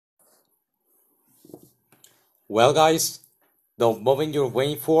Well, guys, the moment you're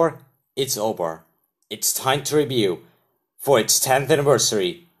waiting for, it's over. It's time to review for its 10th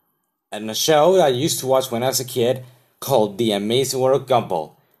anniversary, and a show I used to watch when I was a kid called The Amazing World of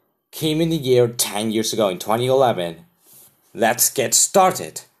Gumball came in the year 10 years ago in 2011. Let's get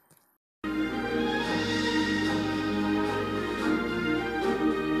started.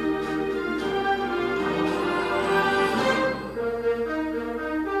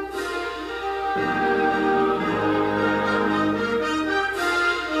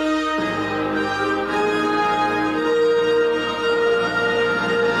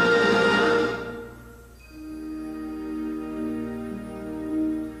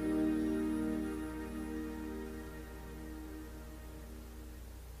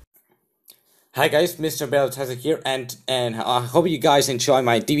 Hi guys, Mr. Bell here, and I hope you guys enjoy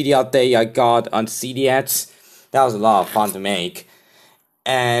my DVD update I got on CDX. That was a lot of fun to make.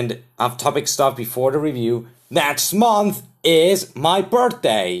 And off topic stuff before the review. Next month is my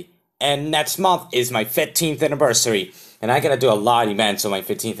birthday, and next month is my 15th anniversary, and I gotta do a lot of events on my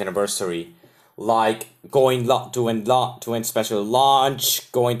 15th anniversary, like doing special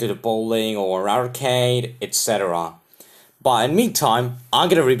lunch, going to the bowling or arcade, etc. But in the meantime, I'm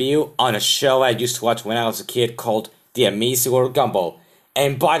gonna review on a show I used to watch when I was a kid called The Amazing World of Gumball.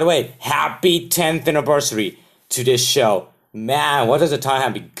 And by the way, happy 10th anniversary to this show. Man, what does the time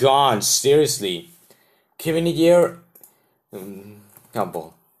have gone? Seriously. Came in the year...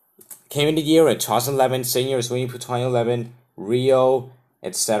 Gumball. Came in the year in 2011, same year as Winnie Pooh 2011, Rio,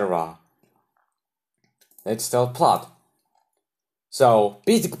 etc. Let's start plot. So,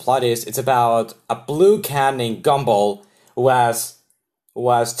 basic plot is, it's about a blue cat named Gumball who has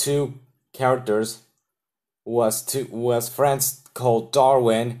two characters, who has friends called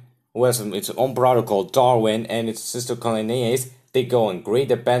Darwin, who has its own brother called Darwin, and its sister called Inez. They go on great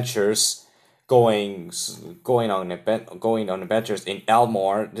adventures, going on adventures in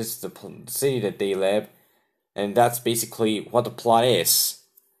Elmore. This is the city that they live, and that's basically what the plot is.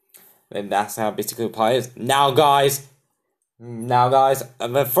 And that's how basically the plot is. Now, guys,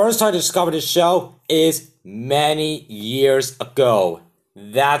 the first time I discovered this show is many years ago.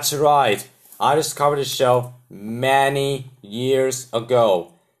 That's right. I discovered this show many years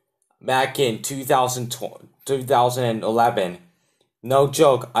ago. Back in 2011. No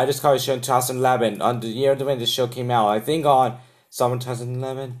joke. I discovered the show in 2011. On the year when the show came out. I think on summer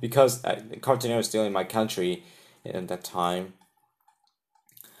 2011. Because Cartoon Network was still in my country at that time.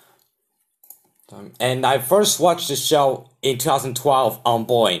 And I first watched the show in 2012 on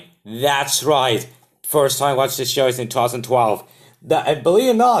BOiNG. That's right. First time I watched this show is in 2012. And believe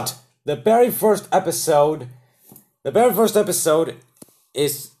it or not, the very first episode I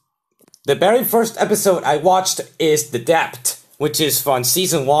watched is The Depth, which is from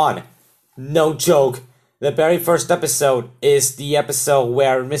season 1. No joke. The very first episode is the episode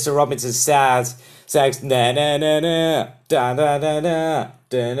where Mr. Robinson says na na na na da da da da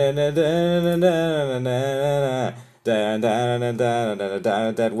da da da da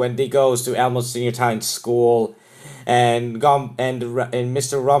da da when he goes to Elmore Junior High school, and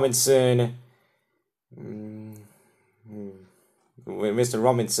Mr. Robinson, when Mr.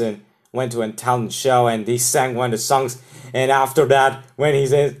 Robinson went to a talent show and he sang one of the songs, and after that, when he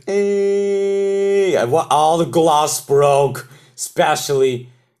says, hey, all the glass broke, especially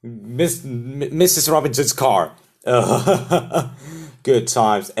Mrs. Robinson's car. Good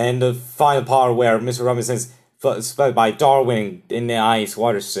times. And the final part where Mr. Robinson's played by Darwin in the Ice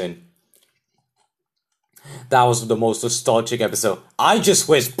Watterson. That was the most nostalgic episode. I just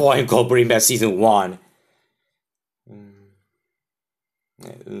wish BOiNG could bring back season 1.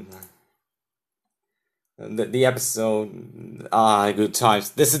 The episode, good times.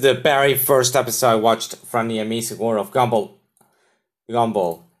 This is the very first episode I watched from The Amazing World of Gumball.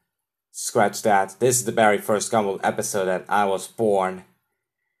 Scratch that. This is the very first Gumball episode that I was born.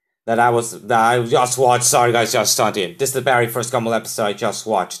 That I just watched. Sorry guys, just started. This is the very first Gumball episode I just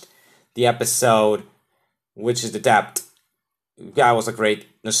watched. The episode, which is The Depth. That was a great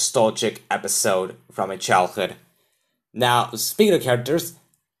nostalgic episode from my childhood. Now, speaking of characters,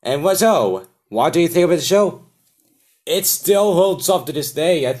 and what do you think about the show? It still holds up to this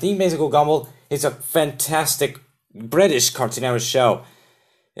day. I think Amazing World of Gumball is a fantastic British Cartoon Network show.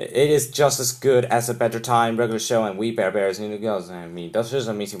 It is just as good as a Better Time, regular show, and We Bare Bears and the Girls. I mean, those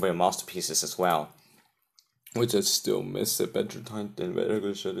are amazing British masterpieces as well. Which I still miss a Better Time than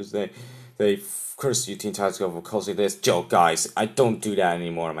regular show this day. They curse you Teen Titans Go for closely this. Joke, guys. I don't do that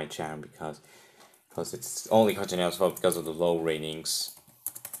anymore on my channel because it's only Cartoon Network's fault because of the low ratings.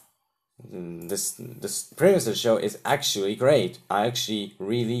 This premise of the show is actually great. I actually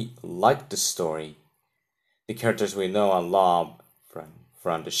really like the story. the characters we know and love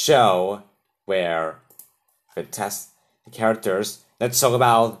from the show were fantastic. The characters. Let's talk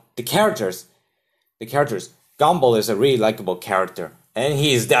about the characters. The characters. Gumball is a really likable character, and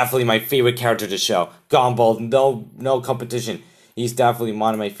he is definitely my favorite character of the show. Gumball, no competition. He's definitely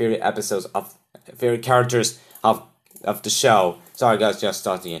one of my favorite characters of the show. Sorry guys, just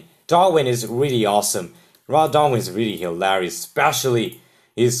starting it. Darwin is really awesome. Darwin is really hilarious, especially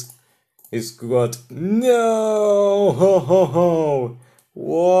his quote. No, ho ho ho.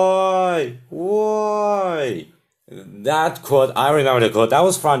 Why? That quote, I remember the quote. That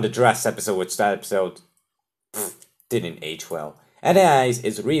was from the dress episode, which that episode didn't age well. And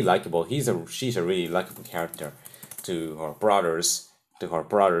is really likable. She's a really likable character to her brothers,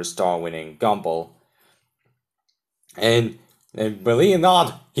 Darwin and Gumball. And believe it or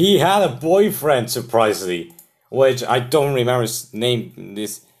not, he had a boyfriend, surprisingly, which I don't remember his name.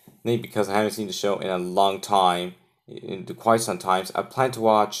 Because I haven't seen the show in a long time, in quite some times. I plan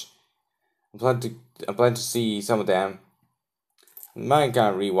to see some of them. I might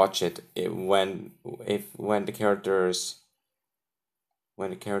gonna rewatch it when the characters where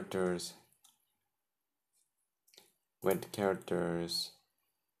that character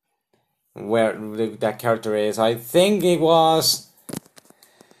is. I think it was.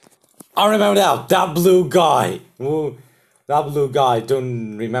 I remember now. That blue guy. That blue guy.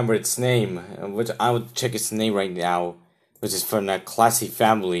 Don't remember its name. Which I would check its name right now. Which is from a classy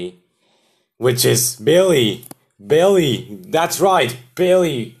family. Which is Billy. That's right,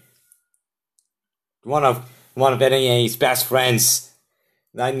 Billy. One of NA's best friends.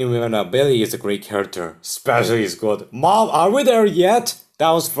 I knew remember Billy is a great character. Especially is good. Mom, are we there yet?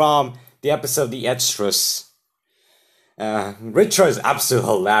 That was from the episode The Extras. Richard is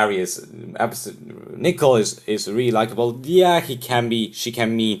absolutely hilarious. Nicole is really likable. Yeah, she can be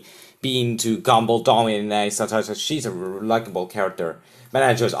into Gumball, Darwin, and sometimes she's a likable character.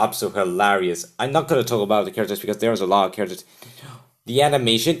 Manager is absolutely hilarious. I'm not gonna talk about the characters because there's a lot of characters. The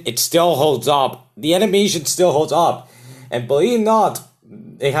animation, it still holds up. And believe it or not,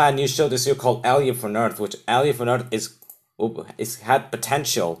 they had a new show this year called Alien from Earth, which Alien from Earth is had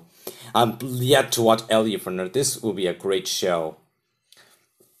potential. I'm yet to watch Elliot from Earth. This will be a great show.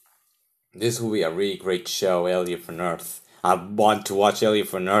 This will be a really great show, Elliot from Earth. I want to watch Elliot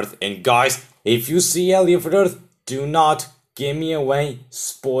from Earth. And guys, if you see Elliot from Earth, do not give me away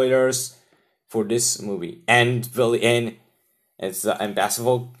spoilers for this movie. And it's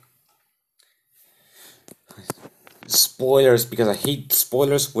basketball. Spoilers, because I hate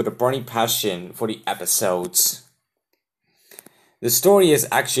spoilers with a burning passion for the episodes. The story is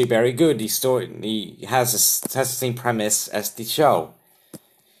actually very good. The story has the same premise as the show.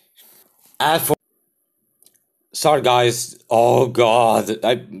 As for sorry guys, oh god,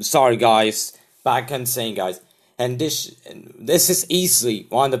 I'm sorry guys, back and saying guys, and this is easily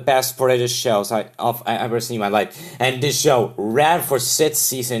one of the best Predator shows I've ever seen in my life. And this show ran for 6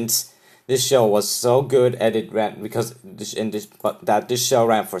 seasons. This show was so good, and it ran because this show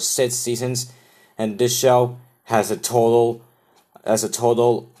ran for 6 seasons, and this show has a total of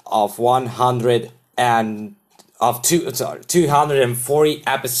 240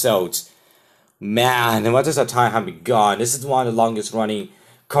 episodes. Man, what does that time have begun? This is one of the longest running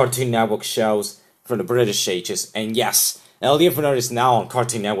Cartoon Network shows from the British ages. And yes, Alien from Earth is now on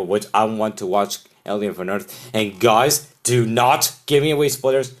Cartoon Network, which I want to watch Alien from Earth. And guys, do not give me away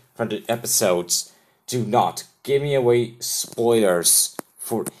spoilers from the episodes. Do not give me away spoilers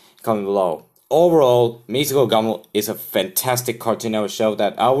for coming below. Overall, Musical Gumball is a fantastic Cartoon Network show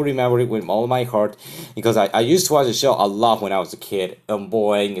that I will remember it with all my heart, because I used to watch the show a lot when I was a kid,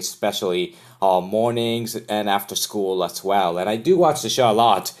 BOiNG, especially mornings and after school as well. And I do watch the show a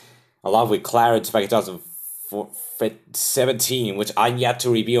lot with Clarence back in 2017, which I'm yet to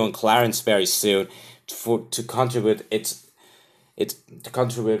review on Clarence very soon to contribute its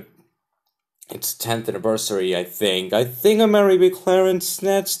 10th anniversary. I think I'm gonna review Clarence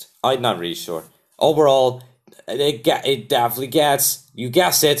next. I'm not really sure. Overall, it definitely gets, you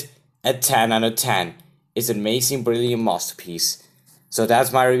guessed it, a 10 out of 10. It's an amazing, brilliant masterpiece. So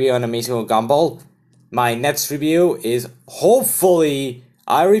that's my review on Amazing Gumball. My next review is hopefully,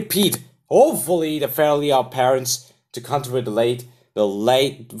 I repeat, hopefully the Fairly Odd Parents to contribute the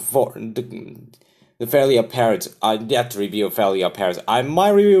Fairly Odd Parents. I'm yet to review Fairly Odd Parents. I might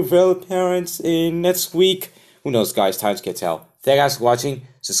review Fairly Odd Parents in next week. Who knows, guys? Times can tell. Thank you guys for watching.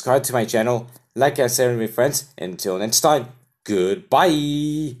 Subscribe to my channel. Like and share with my friends. Until next time,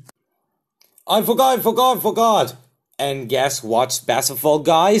 goodbye. I forgot. And guess what's basketball,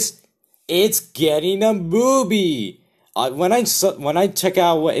 guys? It's getting a movie. When I check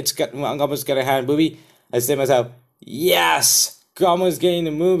out what Gumball's gonna have a movie, I said to myself, yes, Gumball's getting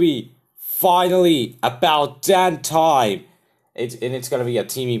a movie. Finally, about damn time. It's gonna be a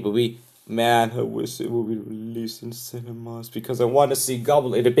TV movie. Man, I wish it would be released in cinemas because I want to see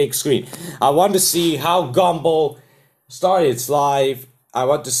Gumball in the big screen. I want to see how Gumball started its life. I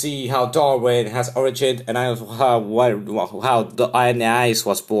want to see how Darwin has origin and how the Iron Eyes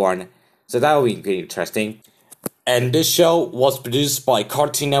was born. So that will be pretty interesting. And this show was produced by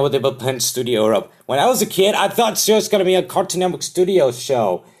Cartoon Network Development Studio Europe. When I was a kid, I thought it was gonna be a Cartoon Network Studios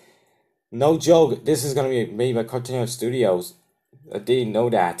show. No joke, this is gonna be made by Cartoon Network Studios. I didn't know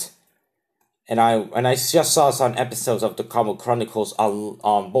that. And I just saw some episodes of the Gumball Chronicles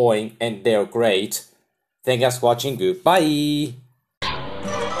on BOiNG, and they're great. Thank you guys for watching. Goodbye.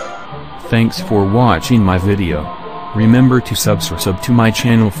 Thanks for watching my video. Remember to subscribe to my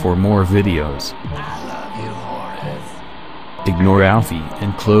channel for more videos. Ignore Alfie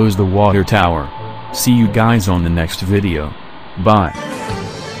and close the water tower. See you guys on the next video. Bye.